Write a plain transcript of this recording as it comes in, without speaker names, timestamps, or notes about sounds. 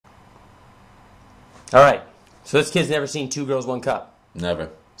Alright, so this kid's never seen 2Girls1Cup. Never.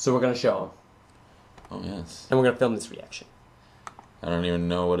 So we're going to show him. Oh, yes. And we're going to film this reaction. I don't even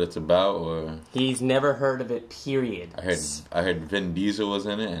know what it's about, or... He's never heard of it, period. I heard Vin Diesel was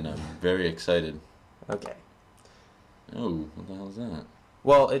in it, and I'm very excited. Okay. Oh, what the hell is that?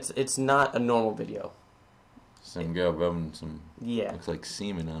 Well, it's not a normal video. Some girl rubbing some... Yeah. Looks like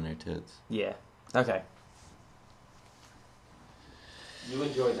semen on her tits. Yeah. Okay. You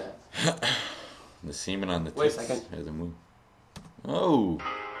enjoy that. The semen on the tits. Wait a second. There's a move. Oh!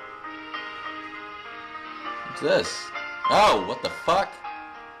 What's this? Oh, what the fuck?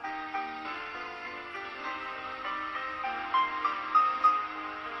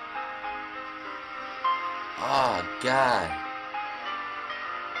 Oh, God.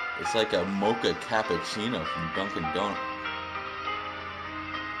 It's like a mocha cappuccino from Dunkin Donuts.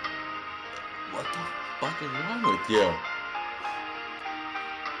 What the fuck is wrong with you?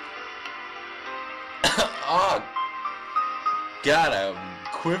 Oh, God, I'm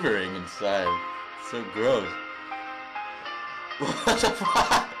quivering inside. It's so gross. What the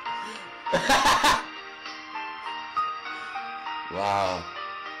fuck? Wow.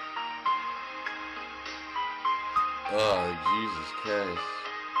 Oh, Jesus Christ.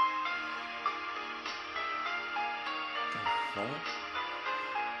 What the fuck?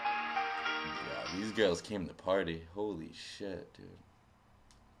 Yeah, these girls came to party. Holy shit, dude.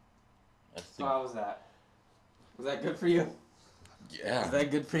 So how was that? Was that good for you? Yeah. Is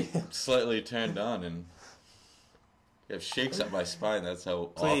that good for you? Slightly turned on, and it shakes up my spine. That's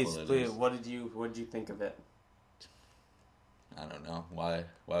how awful it is. Please, what did you think of it? I don't know why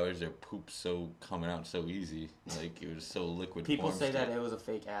was their poop so coming out so easy? Like it was so liquid. People say that it was a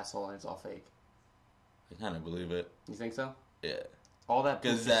fake asshole and it's all fake. I kind of believe it. You think so? Yeah. All that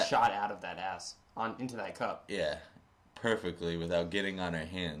poop just shot out of that ass into that cup. Yeah, perfectly without getting on her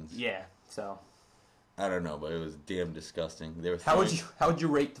hands. Yeah. So. I don't know, but it was damn disgusting. They were. How would you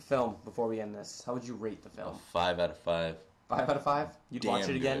rate the film before we end this? How would you rate the film? 5 out of 5. 5 out of 5? You'd watch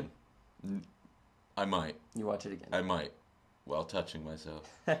it again? Good. I might. You watch it again? I might. While touching myself.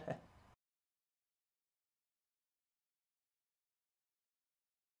 Right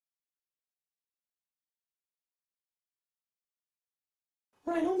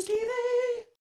on TV.